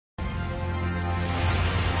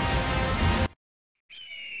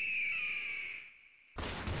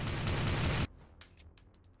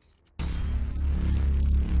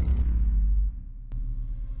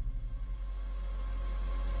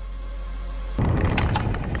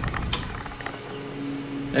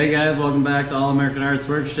Hey guys, welcome back to All American Arts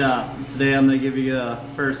Workshop. Today I'm going to give you a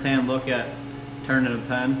first-hand look at turning a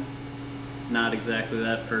pen. Not exactly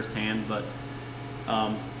that first-hand, but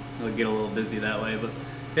it'll get a little busy that way. But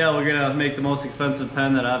yeah, we're going to make the most expensive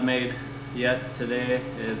pen that I've made yet today.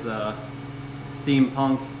 Is a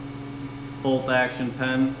Steampunk bolt action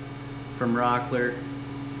pen from Rockler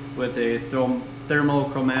with a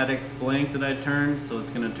thermochromatic blank that I turned, so it's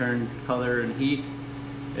going to turn color and heat.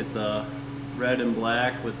 It's a red and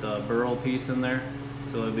black with the burl piece in there,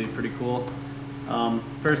 so it'll be pretty cool.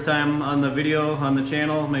 First time on the video on the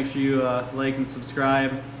channel, make sure you like and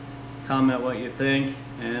subscribe, comment what you think,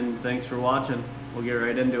 and thanks for watching. We'll get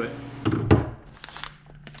right into it.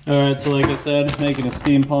 Alright, so like I said, making a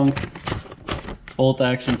Steampunk bolt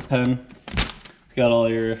action pen. It's got all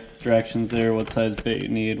your directions there, what size bit you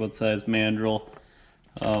need, what size mandrel,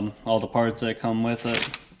 all the parts that come with it.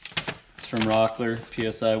 It's from Rockler,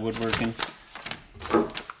 PSI Woodworking.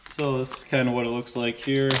 So this is kind of what it looks like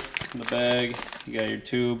here in the bag. You got your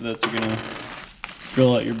tube that's going to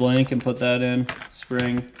drill out your blank and put that in.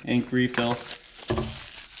 Spring, ink refill.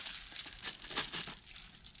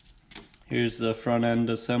 Here's the front end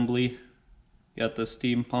assembly. Got the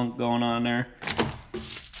Steampunk going on there.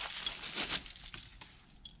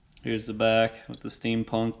 Here's the back with the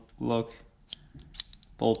Steampunk look.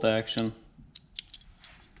 Bolt action.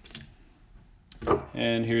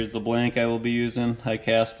 And here's the blank I will be using. I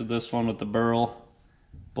casted this one with the burl,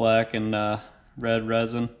 black and red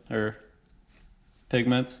resin or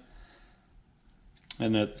pigments,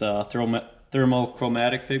 and it's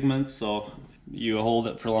thermochromatic pigments. So you hold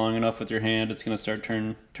it for long enough with your hand, it's going to start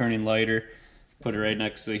turning lighter. Put it right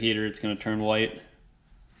next to the heater, it's going to turn white.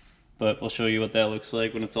 But we'll show you what that looks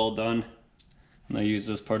like when it's all done. And I use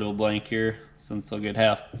this part of the blank here since I'll get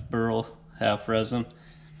half burl, half resin.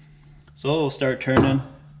 So we'll start turning,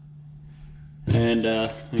 and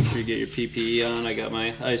make sure you get your PPE on. I got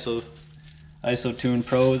my IsoTune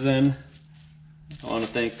Pros in. I want to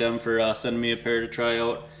thank them for sending me a pair to try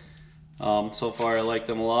out. So far I like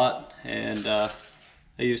them a lot, and I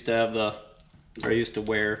used to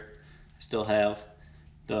wear, I still have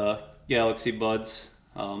the Galaxy Buds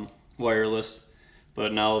wireless,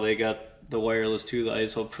 but now they got the wireless too, the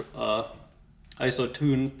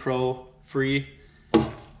IsoTune Pro free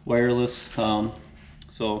wireless,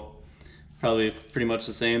 so probably pretty much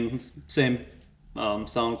the same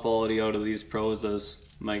sound quality out of these Pros as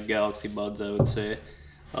my Galaxy Buds, I would say.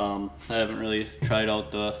 I haven't really tried out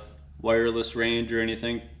the wireless range or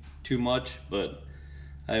anything too much, but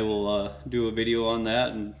I will do a video on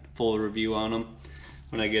that and full review on them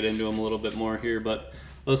when I get into them a little bit more here. But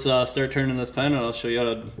let's start turning this pen, and I'll show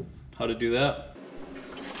you how to do that.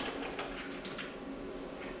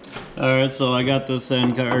 Alright, so I got this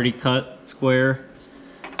end already cut square.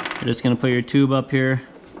 You're just going to put your tube up here.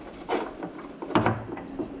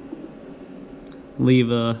 Leave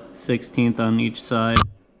a 1/16 on each side.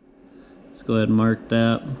 Let's go ahead and mark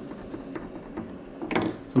that.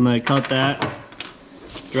 So I'm going to cut that.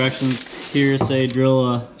 Directions here say drill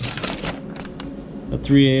a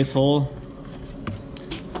 3/8 hole.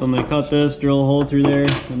 So I'm going to cut this, drill a hole through there,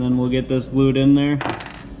 and then we'll get this glued in there.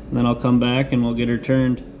 And then I'll come back and we'll get her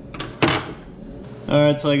turned.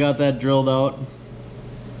 Alright, so I got that drilled out,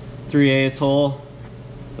 3/8 hole,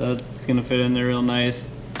 so it's going to fit in there real nice.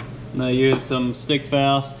 And I used some stick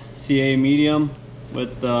fast CA medium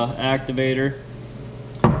with the activator.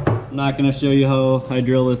 I'm not going to show you how I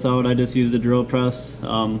drill this out, I just used a drill press,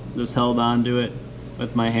 just held on to it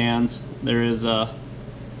with my hands. There is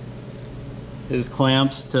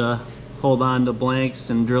clamps to hold on to blanks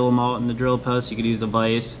and drill them out in the drill press. You could use a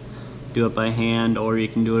vise, do it by hand, or you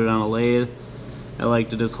can do it on a lathe. I like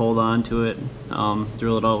to just hold on to it,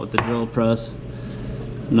 drill it out with the drill press.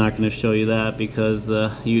 I'm not going to show you that because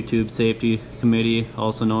the YouTube Safety Committee,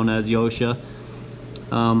 also known as YOSHA,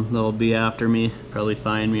 they'll be after me, probably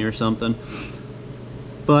fine me or something.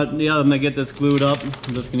 But yeah, I'm going to get this glued up.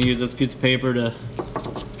 I'm just going to use this piece of paper to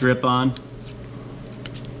drip on.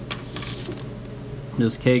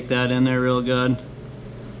 Just cake that in there real good.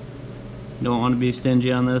 Don't want to be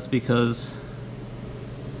stingy on this because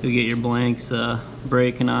you'll get your blanks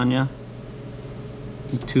breaking on you.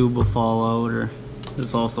 The tube will fall out, or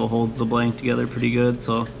this also holds the blank together pretty good.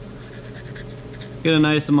 So get a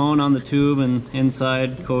nice amount on the tube and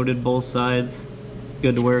inside, coated both sides. It's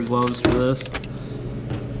good to wear gloves for this.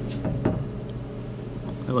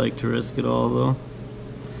 I like to risk it all though.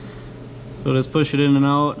 So just push it in and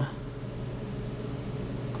out.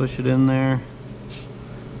 Push it in there.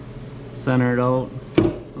 Center it out.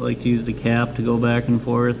 I like to use the cap to go back and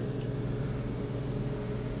forth.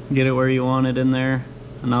 Get it where you want it in there.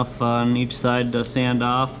 enough on each side to sand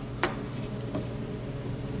off.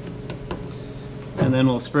 And then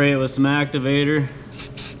we'll spray it with some activator.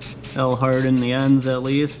 That'll harden the ends at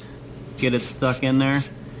least, get it stuck in there.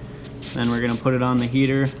 Then we're gonna put it on the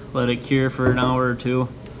heater, let it cure for an hour or two.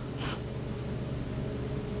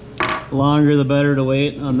 The longer the better to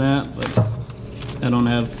wait on that, but I don't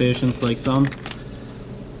have patience like some.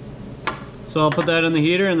 So I'll put that in the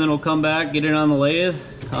heater and then we'll come back, get it on the lathe.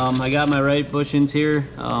 I got my right bushings here,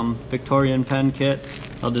 Victorian pen kit.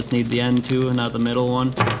 I'll just need the end too, not the middle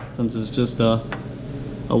one, since it's just a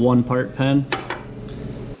one-part pen.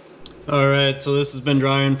 Alright, so this has been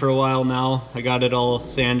drying for a while now. I got it all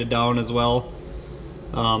sanded down as well.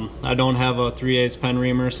 I don't have a 3/8 pen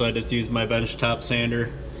reamer, so I just use my benchtop sander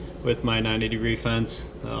with my 90-degree fence.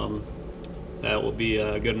 That will be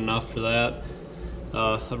good enough for that.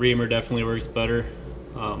 A reamer definitely works better.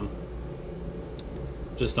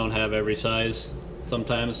 Just don't have every size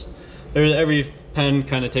sometimes. Every pen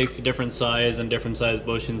kind of takes a different size and different size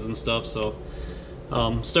bushings and stuff, so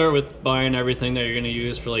start with buying everything that you're going to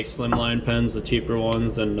use for like slimline pens, the cheaper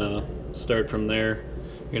ones, and start from there.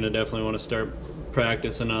 You're going to definitely want to start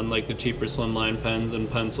practicing on like the cheaper slimline pens and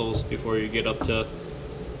pencils before you get up to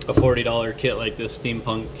a $40 kit like this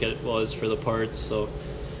Steampunk kit was for the parts. So,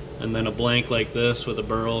 and then a blank like this with a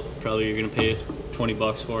burl, probably you're going to pay 20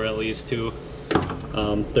 bucks for at least too.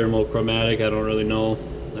 Thermal chromatic, I don't really know.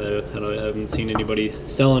 I haven't seen anybody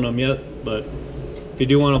selling them yet, but if you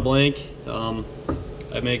do want a blank,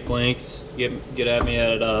 I make blanks. Get at me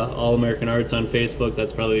at All American Arts on Facebook.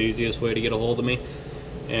 That's probably the easiest way to get a hold of me.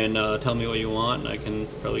 And tell me what you want, and I can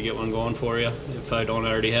probably get one going for you if I don't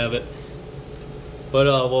already have it. But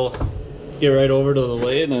we'll get right over to the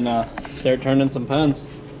lathe and start turning some pens.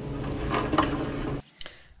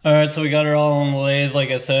 Alright, so we got her all on the lathe, like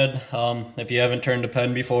I said. If you haven't turned a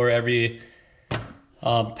pen before, every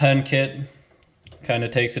pen kit kind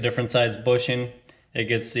of takes a different size bushing. It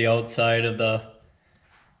gets the outside of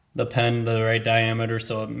the pen the right diameter,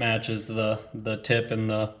 so it matches the tip and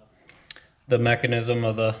the mechanism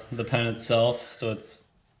of the pen itself, so it's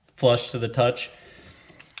flush to the touch.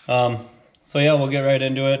 So yeah, we'll get right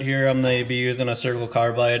into it. Here I'm going to be using a circle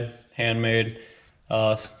carbide, handmade.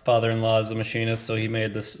 Father-in-law is the machinist, so he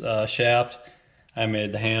made this shaft. I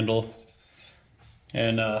made the handle.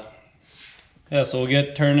 And yeah, so we'll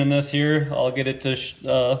get turning this here. I'll get it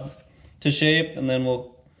to shape, and then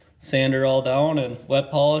we'll sand her all down and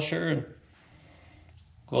wet polish her and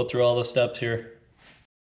go through all the steps here.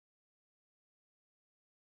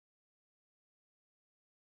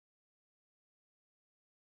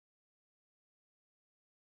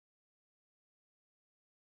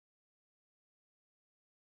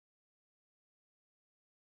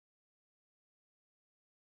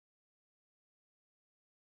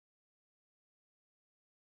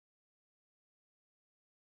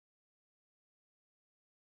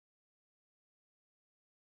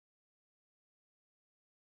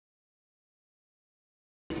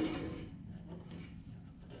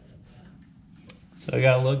 So I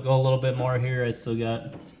gotta go a little bit more here. I still got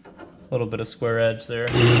a little bit of square edge there.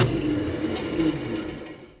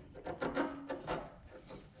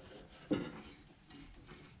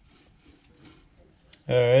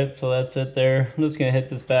 Alright, so that's it there. I'm just gonna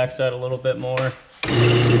hit this backside a little bit more.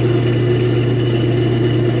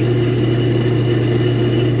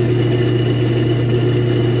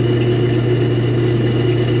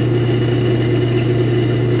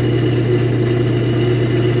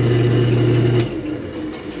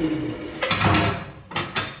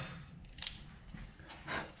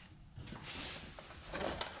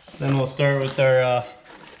 Then we'll start with our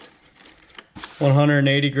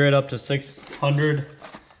 180 grit up to 600.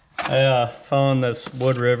 I found this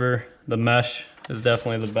Wood River, the mesh is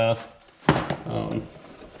definitely the best. I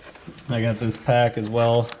got this pack as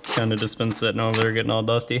well. It's kind of just been sitting over there getting all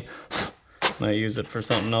dusty. I use it for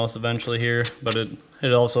something else eventually here, but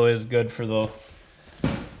it also is good for the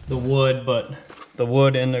wood, but the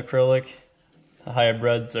wood and acrylic, the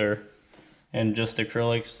hybrids and just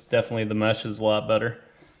acrylics, definitely the mesh is a lot better.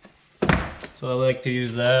 So I like to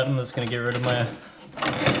use that. I'm just going to get rid of my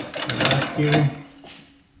mask here.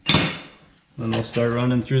 Then we'll start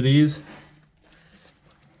running through these.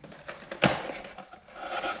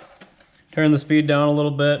 Turn the speed down a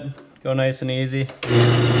little bit. Go nice and easy.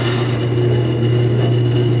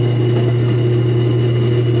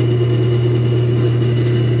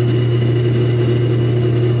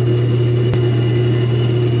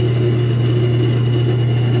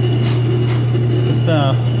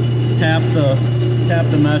 Tap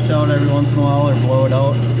the mesh out every once in a while or blow it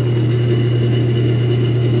out.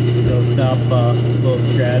 It'll stop little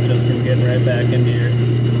scratches from getting right back into your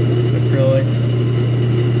acrylic.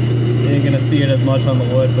 You ain't gonna see it as much on the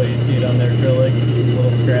wood, but you see it on the acrylic,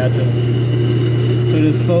 little scratches. So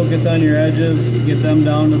just focus on your edges, get them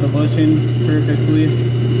down to the bushing perfectly.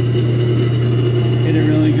 Hit it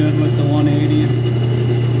really good with the 180.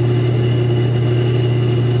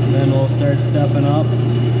 And then we'll start stepping up.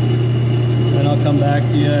 Then I'll come back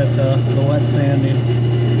to you at the wet sanding.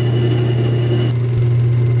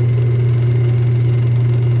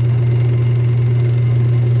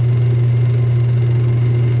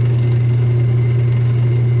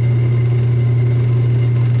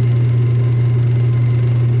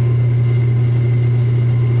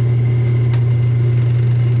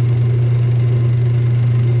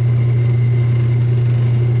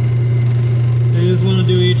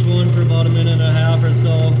 For about a minute and a half or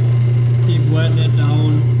so. Keep wetting it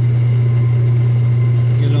down.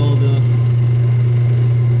 Get all the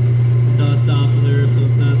dust off of there so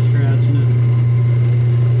it's not scratching it.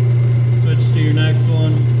 Switch to your next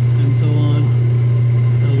one and so on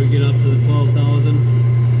until we get up to the 12,000.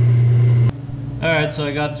 Alright, so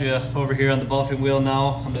I got you over here on the buffing wheel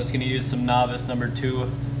now. I'm just going to use some novice number 2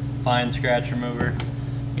 fine scratch remover.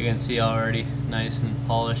 You can see how already nice and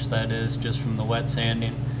polished that is just from the wet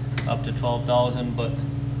sanding. Up to 12,000, but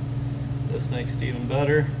this makes it even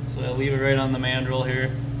better. So I leave it right on the mandrel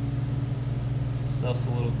here. Stuff's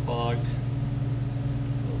a little clogged.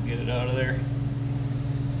 We'll get it out of there.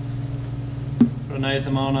 Put a nice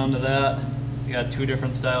amount onto that. We got 2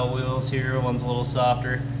 different style wheels here. One's a little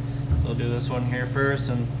softer. So I'll do this one here first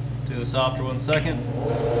and do the softer one second.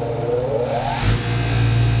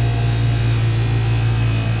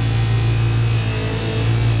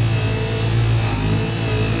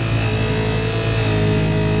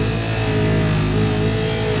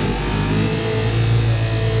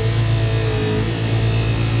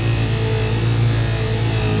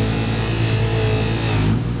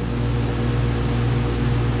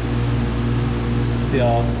 See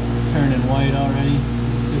how it's turning white already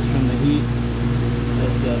just from the heat.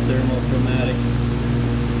 That's the thermal chromatic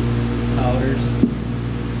powders.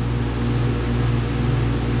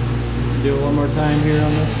 Do it one more time here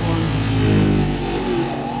on this one.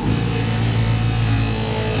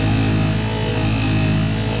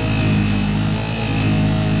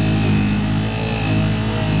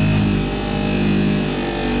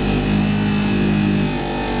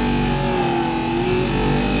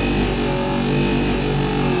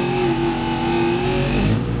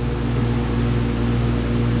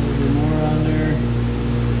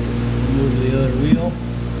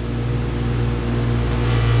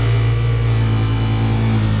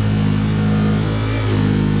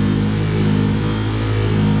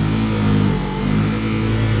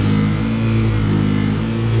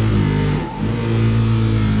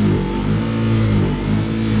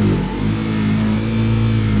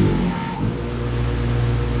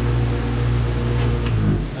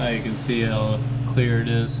 You can see how clear it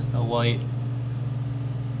is, how white.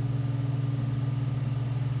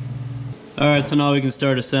 Alright, so now we can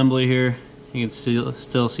start assembly here. You can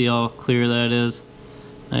still see how clear that is.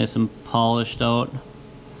 Nice and polished out.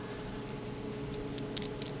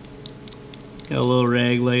 Got a little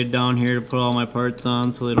rag laid down here to put all my parts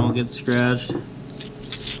on so they don't get scratched.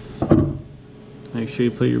 Make sure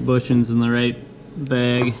you put your bushings in the right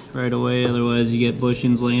bag right away, otherwise you get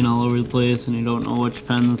bushings laying all over the place and you don't know which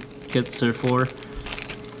pen kits are for.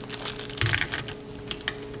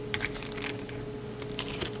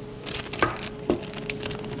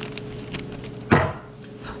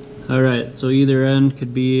 Alright, so either end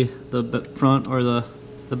could be the front or the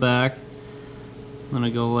back. I'm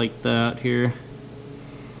gonna go like that here.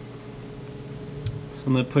 So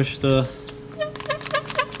I'm gonna push the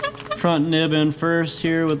front nib in first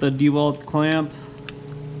here with the DeWalt clamp.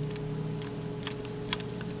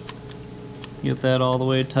 Get that all the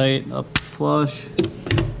way tight, up flush.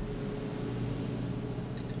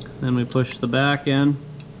 Then we push the back in.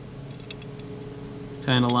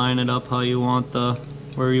 Kind of line it up how you want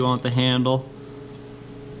where you want the handle.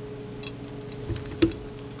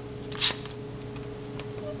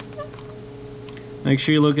 Make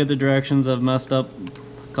sure you look at the directions. I've messed up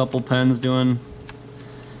a couple pens doing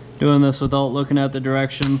this without looking at the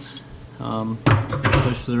directions.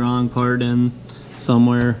 Push the wrong part in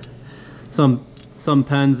somewhere. Some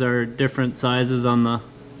pens are different sizes on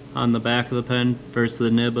the back of the pen versus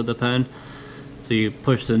the nib of the pen. So you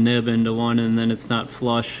push the nib into one and then it's not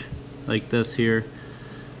flush like this here.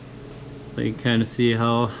 But you can kind of see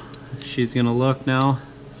how she's gonna look now.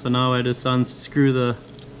 So now I just unscrew the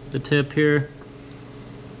tip here,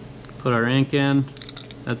 put our ink in.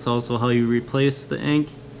 That's also how you replace the ink.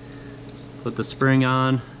 Put the spring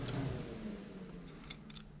on.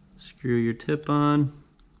 Screw your tip on.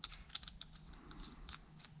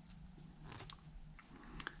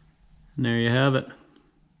 And there you have it.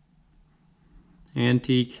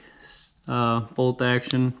 Antique bolt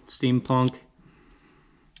action steampunk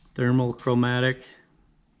thermal chromatic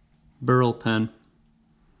burl pen.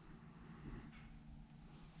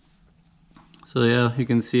 So yeah, you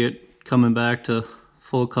can see it coming back to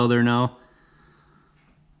full color now.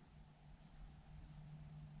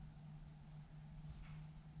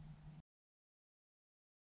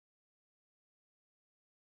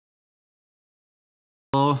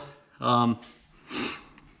 I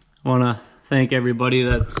want to thank everybody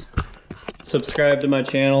that's subscribed to my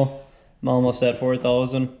channel. I'm almost at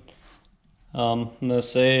 4,000. I'm gonna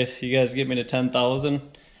say if you guys get me to 10,000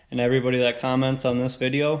 and everybody that comments on this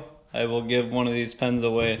video, I will give one of these pens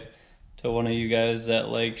away to one of you guys that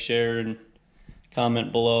like, share, and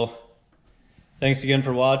comment below. Thanks again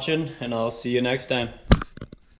for watching, and I'll see you next time.